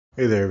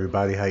Hey there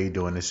everybody, how you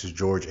doing? This is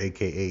George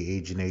aka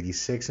Agent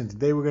 86, and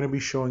today we're going to be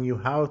showing you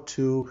how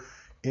to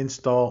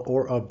install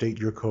or update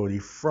your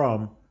Kodi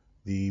from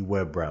the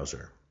web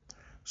browser.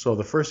 So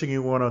the first thing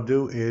you want to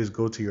do is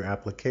go to your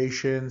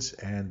applications,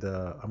 and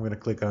I'm going to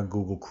click on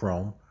Google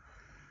Chrome.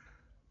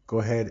 Go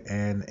ahead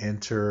and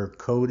enter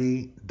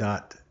Kodi.tv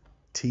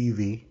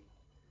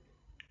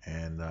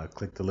and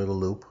click the little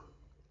loop.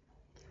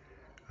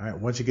 All right,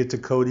 once you get to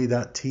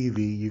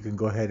Kodi.tv, you can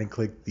go ahead and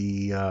click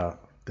the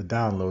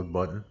download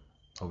button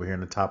over here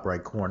in the top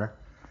right corner.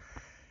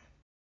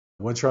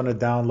 Once you're on the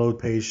download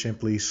page,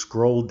 simply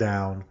scroll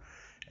down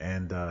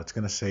and it's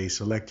going to say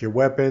select your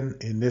weapon.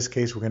 In this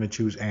case, we're going to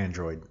choose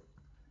Android.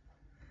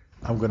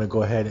 I'm going to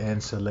go ahead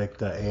and select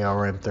the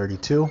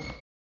ARM32.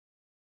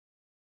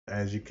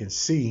 As you can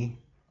see,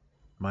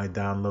 my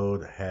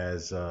download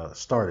has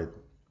started.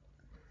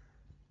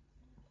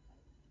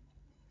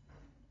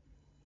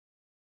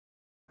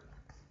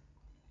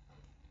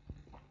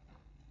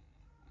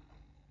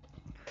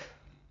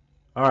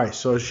 All right,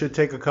 so it should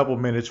take a couple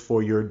minutes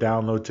for your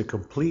download to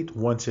complete.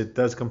 Once it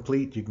does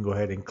complete, you can go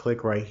ahead and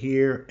click right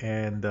here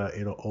and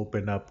it'll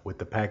open up with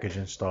the package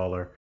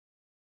installer.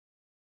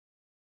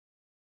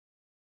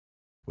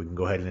 We can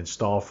go ahead and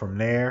install from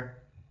there.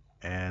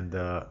 And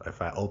if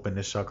I open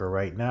this sucker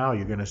right now,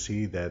 you're going to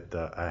see that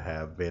I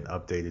have been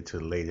updated to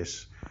the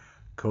latest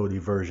Kodi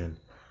version.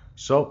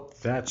 So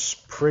that's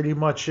pretty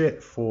much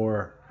it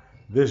for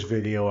this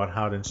video on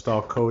how to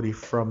install Kodi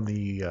from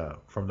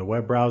the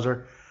web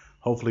browser.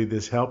 Hopefully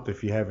this helped.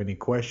 If you have any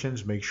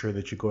questions, make sure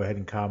that you go ahead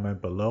and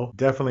comment below.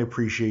 Definitely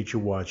appreciate you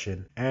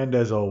watching. And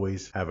as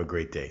always, have a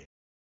great day.